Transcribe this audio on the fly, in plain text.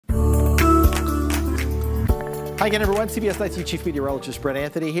Hi again, everyone. CBS Night's Chief Meteorologist Brett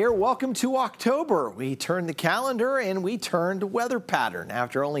Anthony here. Welcome to October. We turned the calendar and we turned weather pattern.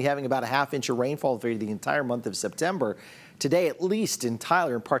 After only having about a half-inch of rainfall for the entire month of September, today, at least in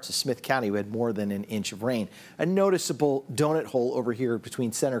Tyler and parts of Smith County, we had more than an inch of rain. A noticeable donut hole over here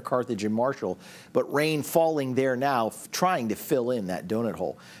between Center, Carthage, and Marshall, but rain falling there now, trying to fill in that donut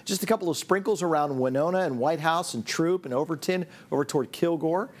hole. Just a couple of sprinkles around Winona and White House and Troop and Overton over toward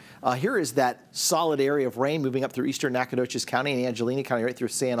Kilgore. Here is that solid area of rain moving up through eastern Nacogdoches County and Angelina County, right through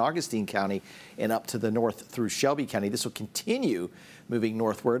San Augustine County and up to the north through Shelby County. This will continue moving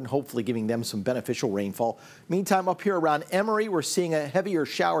northward and hopefully giving them some beneficial rainfall. Meantime, up here around Emory, we're seeing a heavier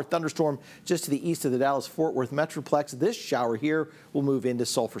shower thunderstorm just to the east of the Dallas-Fort Worth Metroplex. This shower here will move into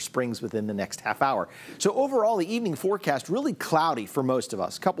Sulphur Springs within the next half hour. So overall, the evening forecast really cloudy for most of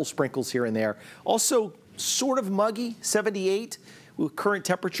us. A couple sprinkles here and there. Also sort of muggy, 78 with current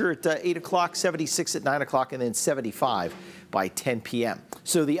temperature at 8 o'clock, 76 at 9 o'clock, and then 75 by 10 p.m.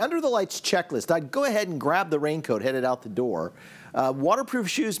 So the under the lights checklist, I'd go ahead and grab the raincoat headed out the door. Waterproof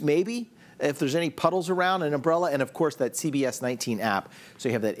shoes, maybe, if there's any puddles around, an umbrella, and of course that CBS 19 app, so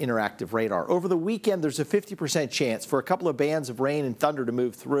you have that interactive radar. Over the weekend, there's a 50% chance for a couple of bands of rain and thunder to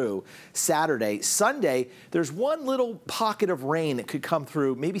move through Saturday. Sunday, there's one little pocket of rain that could come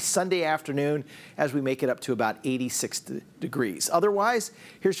through maybe Sunday afternoon as we make it up to about 86 degrees. Otherwise,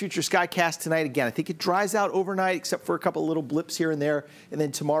 here's future skycast tonight. Again, I think it dries out overnight except for a couple of little blips here and there, and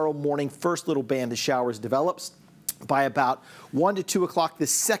then tomorrow morning, first little band of showers develops. By about 1 to 2 o'clock, the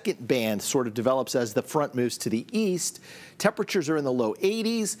second band sort of develops as the front moves to the east. Temperatures are in the low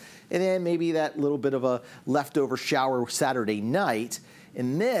 80s, and then maybe that little bit of a leftover shower Saturday night.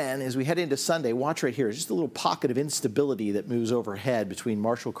 And then as we head into Sunday, watch right here, just a little pocket of instability that moves overhead between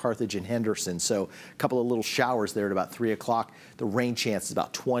Marshall, Carthage, and Henderson. So a couple of little showers there at about 3 o'clock. The rain chance is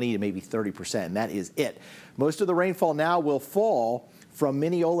about 20 to maybe 30%, and that is it. Most of the rainfall now will fall from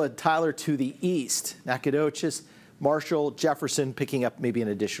Mineola, Tyler to the east. Nacogdoches, Marshall, Jefferson picking up maybe an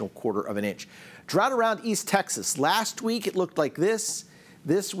additional quarter of an inch. Drought around East Texas. Last week it looked like this.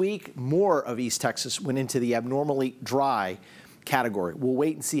 This week more of East Texas went into the abnormally dry category. We'll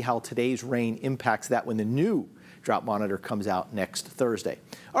wait and see how today's rain impacts that when the new drought monitor comes out next Thursday.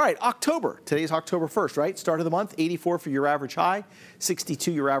 All right, October. Today's October 1st, right? Start of the month, 84 for your average high,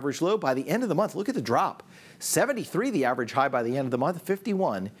 62 your average low. By the end of the month, look at the drop. 73 the average high by the end of the month,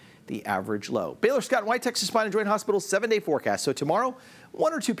 51 the average low. Baylor Scott and White Texas Spine and Joint Hospital's 7-day forecast. So tomorrow,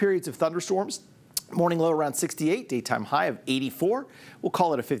 1 or 2 periods of thunderstorms. Morning low around 68, daytime high of 84. We'll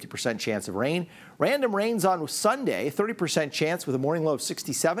call it a 50% chance of rain. Random rains on Sunday, 30% chance with a morning low of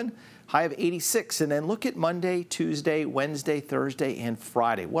 67, high of 86. And then look at Monday, Tuesday, Wednesday, Thursday, and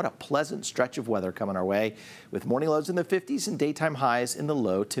Friday. What a pleasant stretch of weather coming our way with morning lows in the 50s and daytime highs in the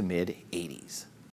low to mid 80s.